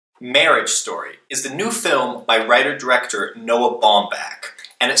Marriage Story is the new film by writer-director Noah Baumbach,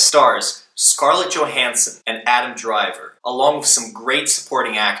 and it stars Scarlett Johansson and Adam Driver, along with some great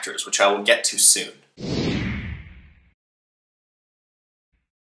supporting actors, which I will get to soon.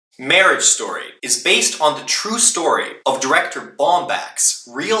 Marriage Story is based on the true story of director Baumbach's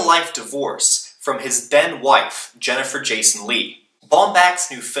real-life divorce from his then wife, Jennifer Jason Leigh. Baumbach's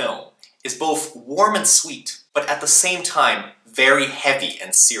new film is both warm and sweet, but at the same time very heavy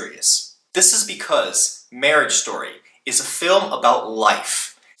and serious. This is because Marriage Story is a film about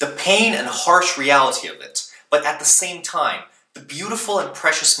life, the pain and harsh reality of it, but at the same time, the beautiful and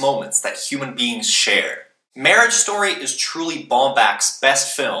precious moments that human beings share. Marriage Story is truly Baumbach's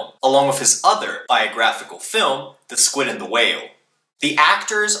best film, along with his other biographical film, The Squid and the Whale. The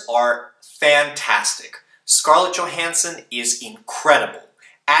actors are fantastic. Scarlett Johansson is incredible.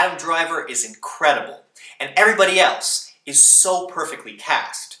 Adam Driver is incredible. And everybody else is so perfectly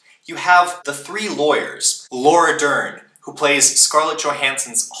cast. You have the three lawyers. Dern, who plays Scarlett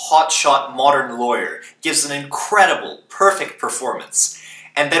Johansson's hotshot modern lawyer, gives an incredible, perfect performance.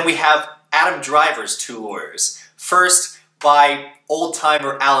 And then we have Adam Driver's two lawyers. First, by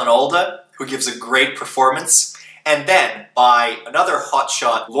old-timer Alda, who gives a great performance, and then by another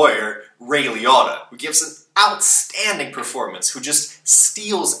hotshot lawyer, Liotta, who gives an outstanding performance, who just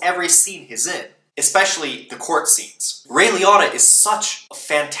steals every scene he's in, especially the court scenes. Liotta is such a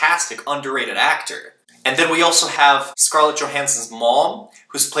fantastic, underrated actor. And then we also have Scarlett Johansson's mom,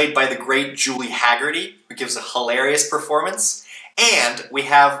 who's played by the great Hagerty, who gives a hilarious performance. And we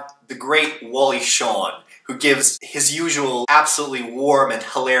have the great Shawn, who gives his usual absolutely warm and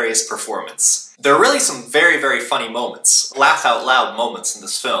hilarious performance. There are really some very, very funny moments, laugh-out-loud moments in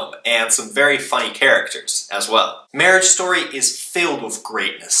this film, and some very funny characters as well. Marriage Story is filled with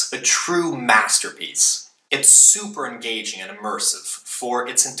greatness, a true masterpiece. It's super engaging and immersive for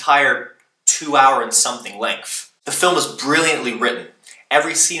its entire 2-hour and something length. The film is brilliantly written.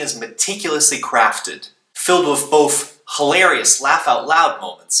 Every scene is meticulously crafted, filled with both hilarious laugh-out-loud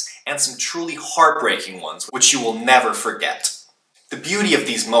moments and some truly heartbreaking ones, which you will never forget. The beauty of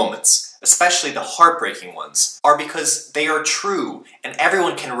these moments, especially the heartbreaking ones, are because they are true and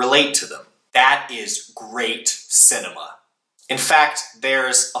everyone can relate to them. That is great cinema. In fact,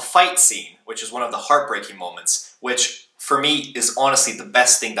 there's a fight scene, which is one of the heartbreaking moments, which, for me, is honestly the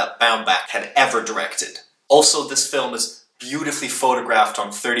best thing that Baumbach had ever directed. Also, this film is beautifully photographed on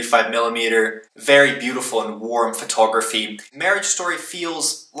 35mm, very beautiful and warm photography. Marriage Story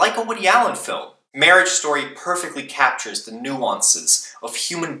feels like a Woody Allen film. Marriage Story perfectly captures the nuances of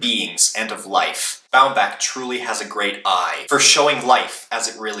human beings and of life. Baumbach truly has a great eye for showing life as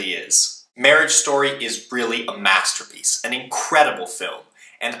it really is. Marriage Story is really a masterpiece, an incredible film,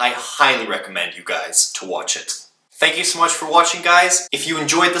 and I highly recommend you guys to watch it. Thank you so much for watching, guys. If you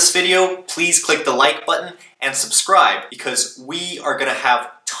enjoyed this video, please click the like button and subscribe, because we are going to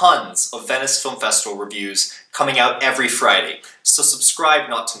have tons of Venice Film Festival reviews coming out every Friday, so subscribe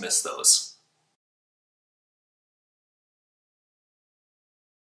not to miss those.